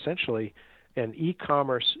became essentially an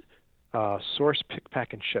e-commerce source pick,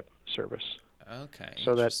 pack, and ship service. Okay,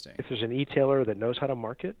 so that if there's an e-tailer that knows how to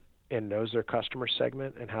market and knows their customer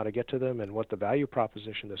segment and how to get to them and what the value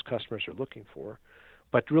proposition those customers are looking for,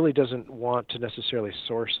 but really doesn't want to necessarily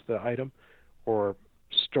source the item or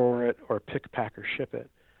store it or pick, pack, or ship it,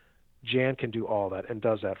 Jan can do all that and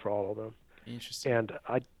does that for all of them. Interesting. And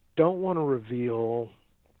I don't want to reveal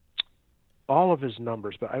all of his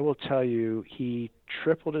numbers, but I will tell you he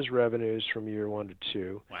tripled his revenues from year 1 to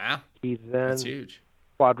 2. Wow. He then That's huge.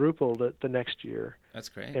 Quadrupled it the next year. That's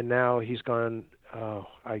great. And now he's gone,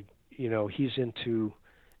 he's into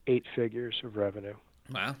 8 figures of revenue.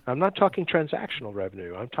 Wow. I'm not talking transactional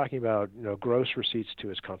revenue. I'm talking about, gross receipts to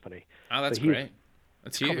his company. Oh, that's great.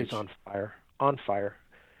 That's huge. Company's on fire.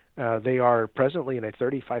 They are presently in a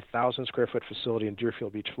 35,000 square foot facility in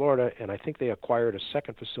Deerfield Beach, Florida, and I think they acquired a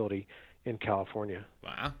second facility in California.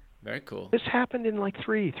 Wow. Very cool. This happened in like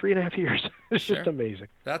 3.5 years. It's just amazing.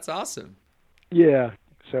 That's awesome. Yeah.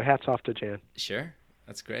 So hats off to Jan. Sure.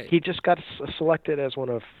 That's great. He just got selected as one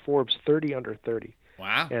of Forbes 30 under 30.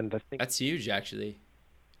 Wow. And that's huge, actually.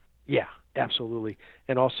 Yeah, absolutely.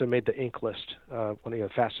 And also made the Inc. list, one of the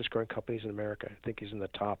fastest growing companies in America. I think he's in the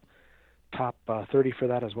top 30 for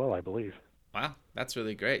that as well, I believe. Wow, that's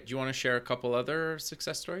really great. Do you want to share a couple other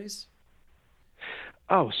success stories?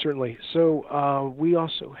 Oh, certainly. So we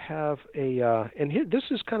also have and here this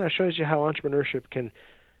is kind of shows you how entrepreneurship can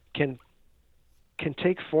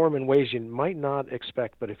take form in ways you might not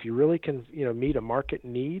expect. But if you really can, meet a market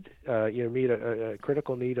need, meet a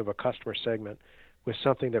critical need of a customer segment with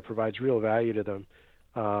something that provides real value to them,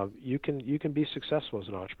 you can be successful as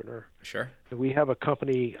an entrepreneur. Sure. We have a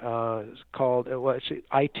company called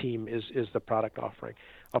iTeam is the product offering.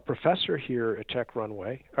 A professor here at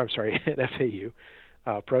at FAU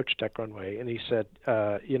approached Tech Runway, and he said,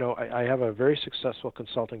 I have a very successful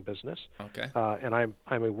consulting business. Okay. And I'm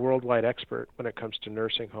a worldwide expert when it comes to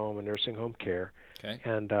nursing home and nursing home care. Okay.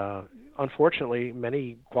 And unfortunately,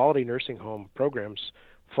 many quality nursing home programs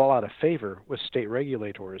fall out of favor with state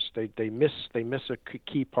regulators. They miss a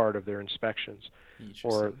key part of their inspections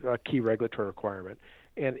or a key regulatory requirement.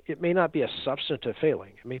 And it may not be a substantive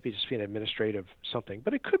failing. It may be just be an administrative something,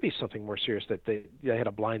 but it could be something more serious that they had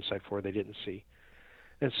a blind side for they didn't see.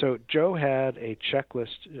 And so Joe had a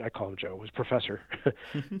checklist. I call him Joe, was professor,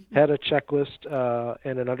 had a checklist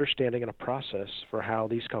and an understanding and a process for how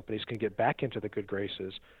these companies can get back into the good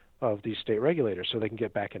graces of these state regulators so they can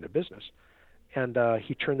get back into business. And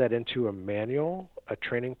he turned that into a manual, a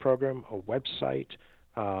training program, a website,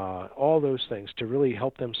 all those things to really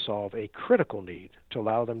help them solve a critical need to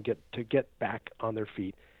allow them to get back on their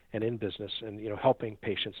feet and in business and helping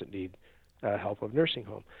patients that need help of nursing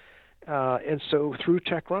home. And so through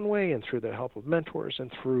Tech Runway and through the help of mentors and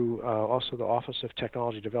through also the Office of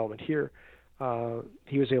Technology Development here,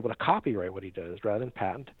 he was able to copyright what he does rather than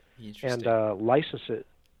patent and license it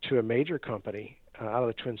to a major company out of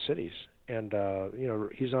the Twin Cities. And,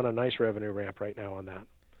 he's on a nice revenue ramp right now on that.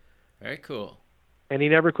 Very cool. And he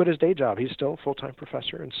never quit his day job. He's still a full-time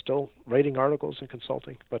professor and still writing articles and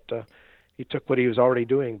consulting. But he took what he was already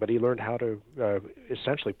doing, but he learned how to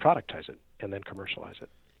essentially productize it and then commercialize it.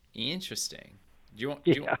 Interesting. Do you want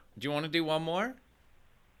to do one more?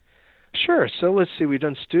 Sure. So let's see. We've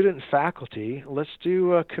done student and faculty. Let's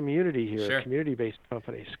do community here, sure. Community-based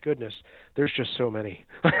companies. Goodness, there's just so many.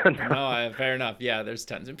 No, fair enough. Yeah, there's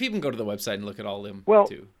tons. And people can go to the website and look at all of them,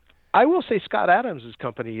 too. I will say Scott Adams'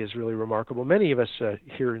 company is really remarkable. Many of us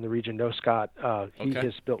here in the region know Scott. He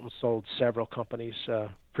has built and sold several companies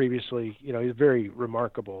previously. He's very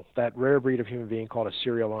remarkable. That rare breed of human being called a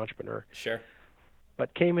serial entrepreneur. Sure.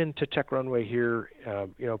 But came into Tech Runway here,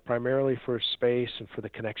 primarily for space and for the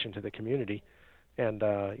connection to the community, and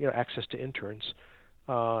access to interns,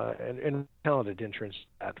 and talented interns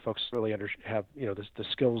that folks really have the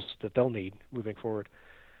skills that they'll need moving forward.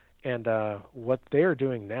 And what they're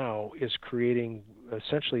doing now is creating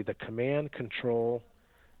essentially the command and control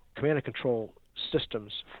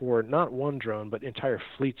systems for not one drone but entire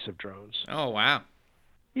fleets of drones. Oh wow.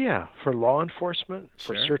 Yeah, for law enforcement,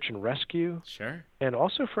 sure. For search and rescue, sure, and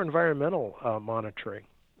also for environmental monitoring.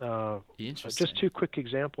 Interesting. Just two quick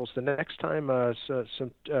examples. The next time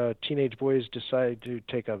some teenage boys decide to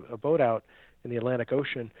take a boat out in the Atlantic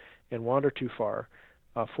Ocean and wander too far,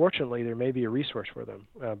 fortunately, there may be a resource for them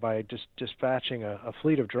by just dispatching a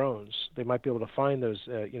fleet of drones. They might be able to find those,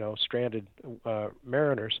 stranded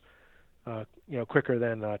mariners, quicker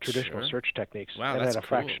than traditional search techniques, Wow, and that's at a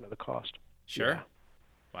fraction of the cost. Sure. Yeah.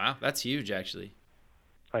 Wow, that's huge, actually.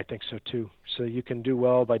 I think so too. So you can do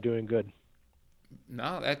well by doing good.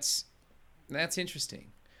 No, that's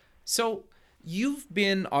interesting. So you've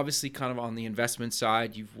been obviously kind of on the investment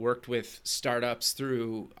side. You've worked with startups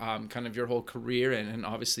through kind of your whole career and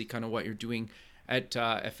obviously kind of what you're doing at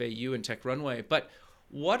FAU and Tech Runway. But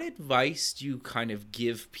what advice do you kind of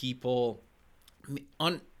give people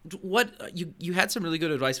on what you had some really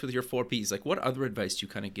good advice with your 4 Ps. Like what other advice do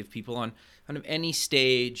you kind of give people on kind of any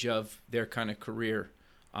stage of their kind of career?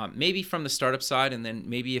 Maybe from the startup side, and then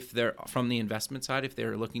maybe if they're from the investment side, if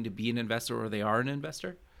they're looking to be an investor or they are an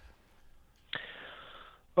investor.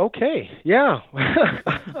 Okay, yeah.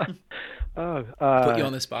 Put you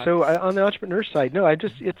on the spot. So on the entrepreneur side, no, I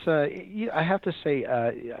have to say,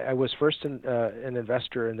 I was first an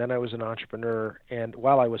investor, and then I was an entrepreneur, and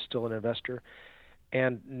while I was still an investor,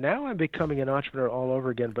 and now I'm becoming an entrepreneur all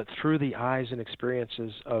over again, but through the eyes and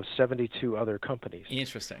experiences of 72 other companies.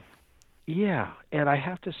 Interesting. Yeah, and I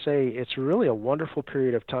have to say it's really a wonderful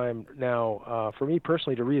period of time now for me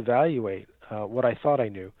personally to reevaluate what I thought I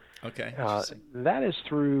knew. Okay. That is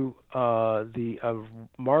through the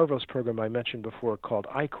marvelous program I mentioned before called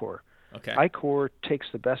iCore. Okay. iCore takes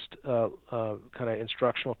the best kind of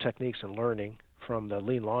instructional techniques and learning from the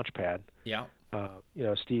Lean Launchpad. Yeah.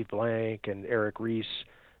 Steve Blank and Eric Rhys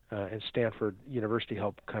and Stanford University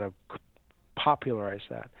helped kind of popularize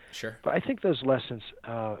that. Sure. But I think those lessons,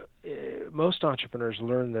 most entrepreneurs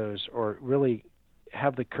learn those or really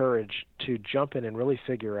have the courage to jump in and really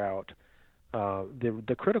figure out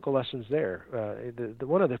the critical lessons there.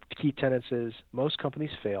 One of the key tenets is most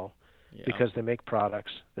companies fail because they make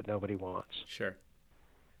products that nobody wants. Sure.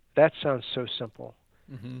 That sounds so simple,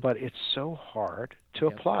 but it's so hard to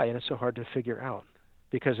apply, and it's so hard to figure out.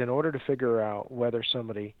 Because in order to figure out whether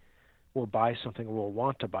somebody will buy something or will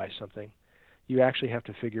want to buy something, you actually have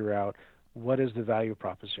to figure out what is the value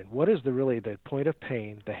proposition. What is really the point of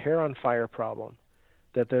pain, the hair on fire problem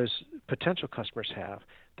that those potential customers have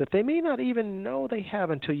that they may not even know they have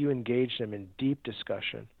until you engage them in deep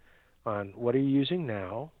discussion on what are you using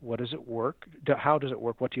now, what does it work, how does it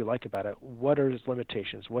work, what do you like about it, what are its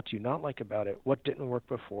limitations, what do you not like about it, what didn't work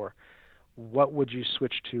before, what would you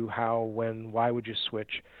switch to, how, when, why would you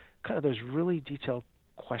switch, kind of those really detailed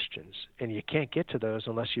questions. And you can't get to those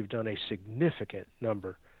unless you've done a significant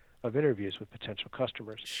number of interviews with potential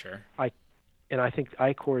customers. Sure. I think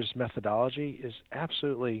iCore's methodology is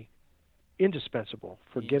absolutely indispensable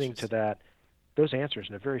for getting to those answers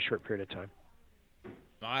in a very short period of time.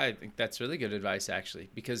 I think that's really good advice, actually,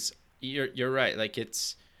 because you're right. Like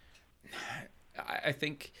I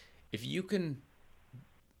think if you can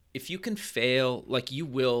fail, like you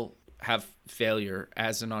will have failure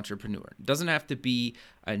as an entrepreneur. It doesn't have to be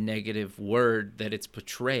a negative word that it's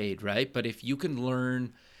portrayed, right? But if you can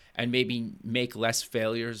learn and maybe make less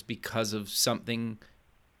failures because of something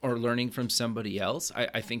or learning from somebody else,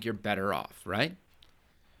 I think you're better off, right?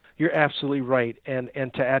 You're absolutely right. And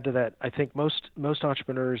to add to that, I think most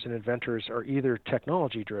entrepreneurs and inventors are either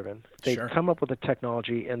technology driven. They come up with a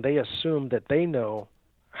technology and they assume that they know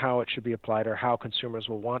how it should be applied or how consumers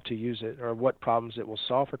will want to use it or what problems it will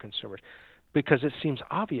solve for consumers because it seems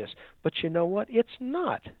obvious. But you know what? It's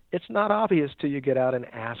not. It's not obvious till you get out and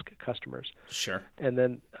ask customers. Sure. And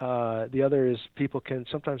then the other is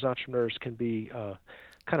sometimes entrepreneurs can be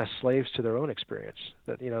kind of slaves to their own experience.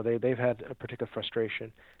 That they've had a particular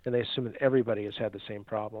frustration and they assume that everybody has had the same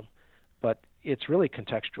problem. But it's really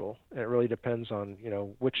contextual and it really depends on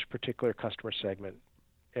which particular customer segment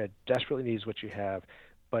desperately needs what you have.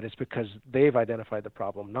 But it's because they've identified the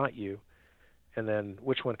problem, not you, and then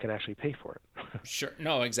which one can actually pay for it. Sure.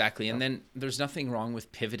 No, exactly. And then there's nothing wrong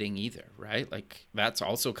with pivoting either, right? Like that's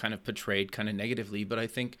also kind of portrayed kind of negatively, but I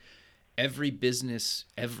think every business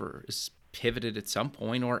ever is pivoted at some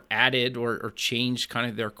point or added or changed kind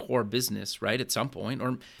of their core business, right? At some point,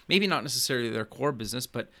 or maybe not necessarily their core business,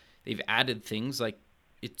 but they've added things like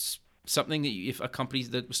it's something that if a company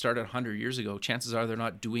that started 100 years ago, chances are they're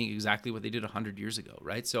not doing exactly what they did 100 years ago,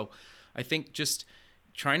 right? So I think just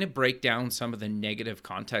trying to break down some of the negative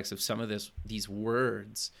context of some of these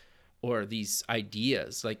words or these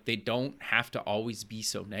ideas, like they don't have to always be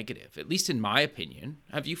so negative, at least in my opinion.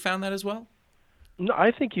 Have you found that as well? No,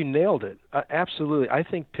 I think you nailed it. Absolutely. I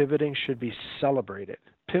think pivoting should be celebrated.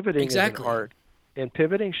 Pivoting is an art. And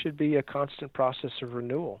pivoting should be a constant process of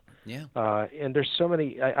renewal. Yeah. And there's so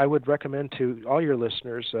many. I would recommend to all your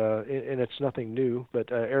listeners, and it's nothing new,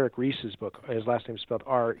 but Eric Ries's book. His last name is spelled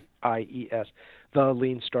R-I-E-S, The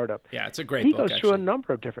Lean Startup. Yeah, it's a great book. He goes through a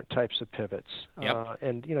number of different types of pivots. Yep.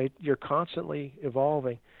 And you're constantly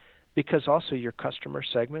evolving, because also your customer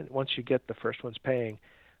segment. Once you get the first one's paying,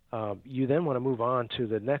 you then want to move on to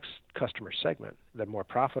the next customer segment, the more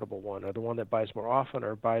profitable one, or the one that buys more often,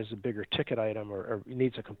 or buys a bigger ticket item, or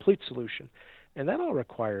needs a complete solution. And that all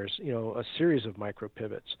requires, a series of micro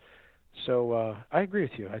pivots. So I agree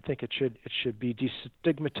with you. I think it should be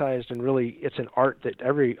destigmatized, and really it's an art that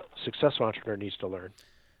every successful entrepreneur needs to learn.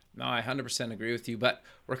 No, I 100% agree with you. But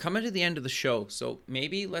we're coming to the end of the show, so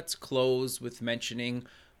maybe let's close with mentioning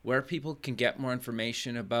where people can get more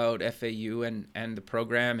information about FAU and the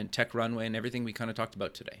program and Tech Runway and everything we kind of talked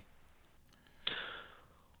about today.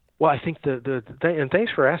 Well, I think and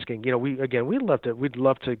thanks for asking. We'd love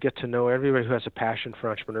to get to know everybody who has a passion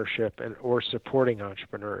for entrepreneurship or supporting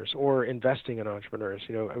entrepreneurs or investing in entrepreneurs.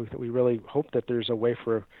 We really hope that there's a way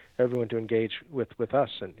for everyone to engage with us.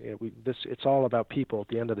 And it's all about people at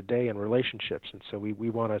the end of the day and relationships. And so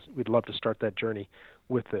we'd love to start that journey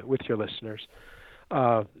with your listeners.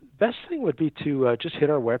 Best thing would be to just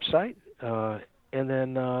hit our website and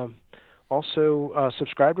then also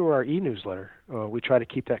subscribe to our e-newsletter. We try to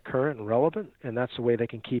keep that current and relevant, and that's the way they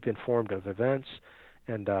can keep informed of events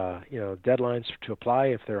and deadlines to apply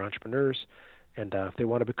if they're entrepreneurs, and if they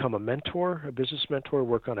want to become a business mentor,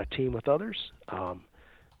 work on a team with others.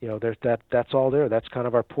 That's all there. That's kind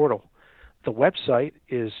of our portal. The website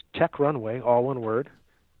is techrunway, all one word,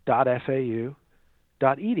 .fau.edu.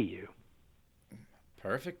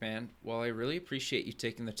 Perfect, man. Well, I really appreciate you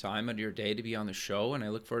taking the time out of your day to be on the show, and I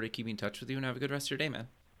look forward to keeping in touch with you, and have a good rest of your day, man.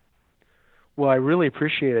 Well, I really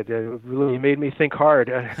appreciate it. It really made me think hard,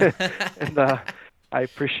 and I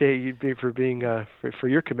appreciate you for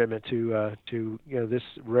your commitment to this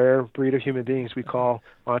rare breed of human beings we call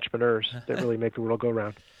entrepreneurs that really make the world go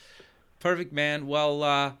round. Perfect, man.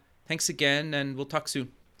 Well, thanks again, and we'll talk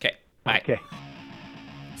soon. Okay, bye. Okay.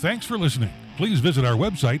 Thanks for listening. Please visit our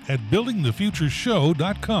website at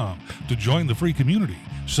buildingthefutureshow.com to join the free community,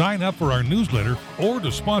 sign up for our newsletter, or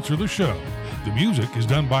to sponsor the show. The music is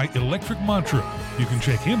done by Electric Mantra. You can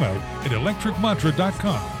check him out at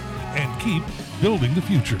electricmantra.com and keep building the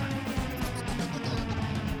future.